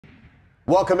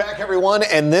Welcome back, everyone,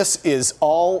 and this is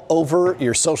all over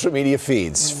your social media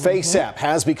feeds. FaceApp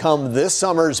has become this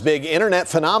summer's big internet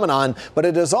phenomenon, but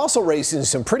it is also raising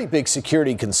some pretty big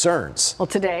security concerns. Well,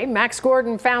 today, Max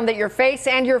Gordon found that your face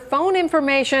and your phone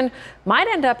information might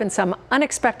end up in some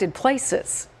unexpected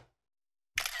places.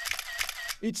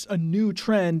 It's a new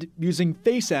trend using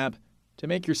FaceApp to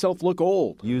make yourself look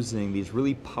old. Using these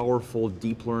really powerful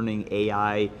deep learning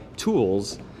AI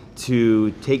tools to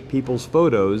take people's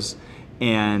photos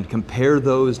and compare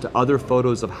those to other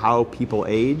photos of how people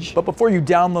age. But before you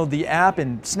download the app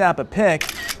and snap a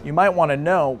pic, you might want to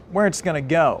know where it's going to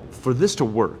go. For this to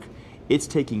work, it's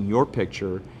taking your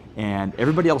picture and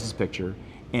everybody else's picture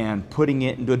and putting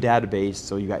it into a database,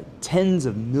 so you got tens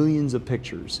of millions of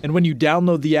pictures. And when you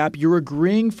download the app, you're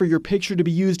agreeing for your picture to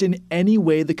be used in any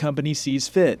way the company sees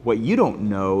fit. What you don't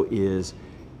know is,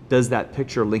 does that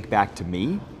picture link back to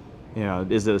me? You know,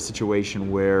 is it a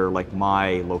situation where like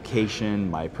my location,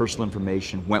 my personal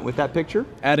information went with that picture?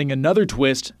 Adding another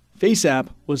twist, FaceApp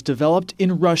was developed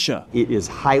in Russia. It is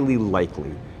highly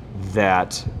likely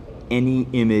that any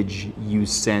image you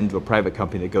send to a private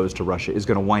company that goes to Russia is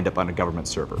going to wind up on a government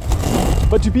server.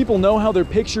 But do people know how their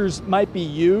pictures might be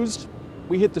used?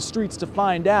 We hit the streets to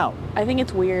find out. I think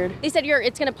it's weird. They said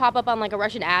it's going to pop up on like a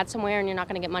Russian ad somewhere and you're not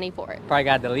going to get money for it. Probably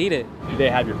got to delete it. They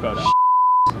have your photo.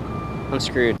 I'm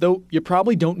screwed. Though you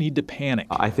probably don't need to panic.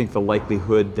 I think the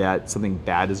likelihood that something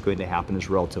bad is going to happen is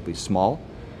relatively small,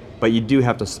 but you do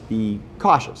have to be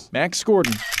cautious. Max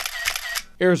Gordon,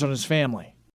 Arizona's Family.